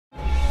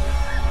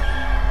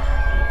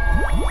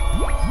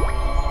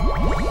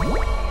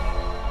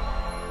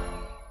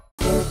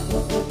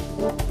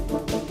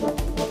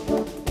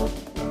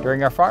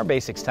During our Farm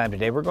Basics time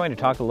today, we're going to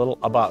talk a little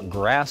about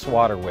grass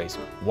waterways.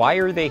 Why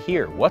are they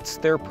here? What's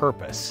their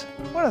purpose?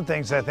 One of the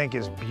things I think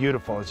is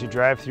beautiful as you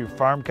drive through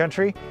farm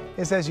country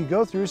is as you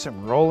go through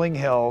some rolling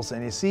hills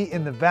and you see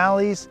in the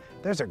valleys,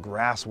 there's a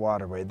grass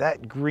waterway.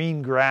 That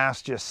green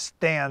grass just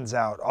stands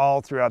out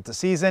all throughout the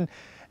season.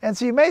 And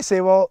so you may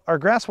say, well, are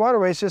grass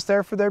waterways just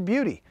there for their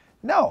beauty?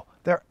 No,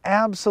 they're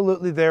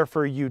absolutely there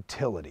for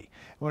utility.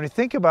 When you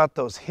think about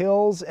those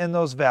hills and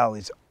those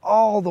valleys,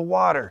 all the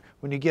water,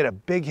 when you get a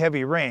big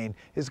heavy rain,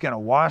 is going to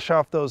wash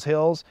off those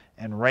hills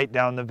and right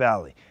down the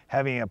valley.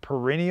 Having a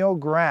perennial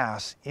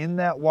grass in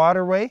that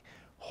waterway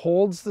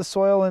holds the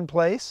soil in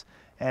place,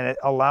 and it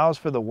allows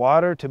for the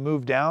water to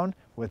move down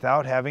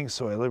without having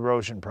soil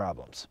erosion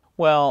problems.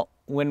 Well,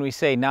 when we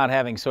say not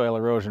having soil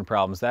erosion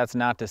problems, that's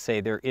not to say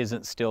there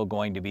isn't still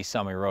going to be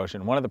some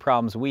erosion. One of the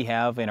problems we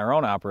have in our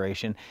own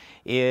operation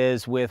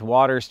is with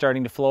water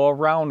starting to flow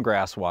around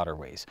grass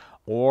waterways.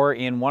 Or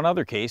in one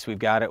other case, we've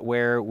got it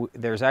where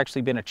there's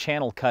actually been a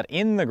channel cut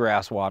in the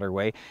grass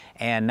waterway,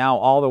 and now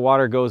all the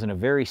water goes in a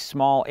very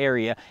small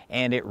area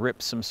and it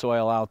rips some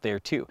soil out there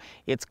too.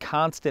 It's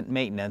constant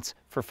maintenance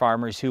for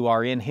farmers who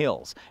are in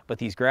hills, but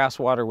these grass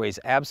waterways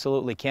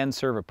absolutely can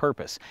serve a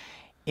purpose.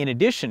 In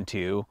addition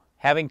to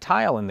having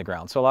tile in the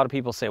ground. So a lot of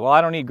people say, well,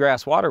 I don't need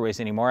grass waterways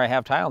anymore, I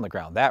have tile in the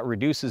ground. That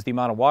reduces the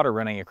amount of water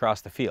running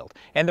across the field.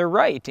 And they're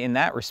right in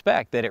that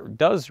respect, that it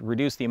does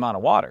reduce the amount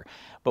of water.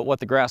 But what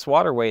the grass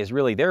waterway is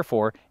really there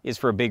for is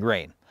for a big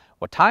rain.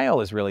 What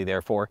tile is really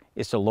there for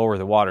is to lower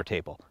the water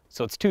table.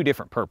 So it's two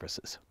different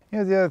purposes. You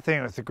know, the other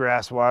thing with the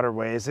grass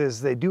waterways is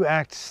they do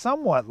act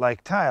somewhat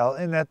like tile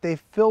in that they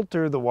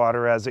filter the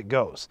water as it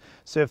goes.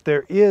 So if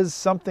there is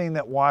something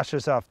that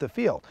washes off the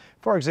field,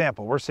 for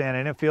example, we're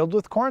standing in a field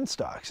with corn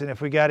stalks, and if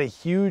we got a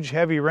huge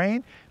heavy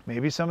rain,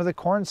 maybe some of the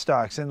corn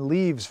stalks and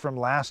leaves from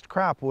last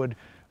crop would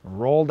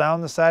roll down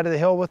the side of the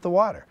hill with the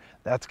water.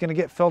 That's going to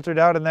get filtered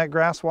out in that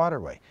grass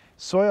waterway.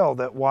 Soil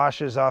that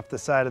washes off the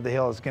side of the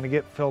hill is going to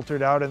get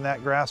filtered out in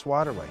that grass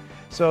waterway.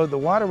 So the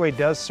waterway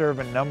does serve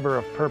a number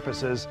of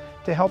purposes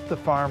to help the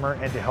farmer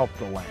and to help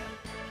the land.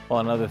 Well,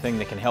 another thing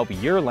that can help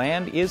your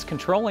land is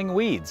controlling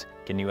weeds.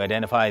 Can you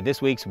identify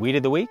this week's Weed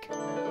of the Week?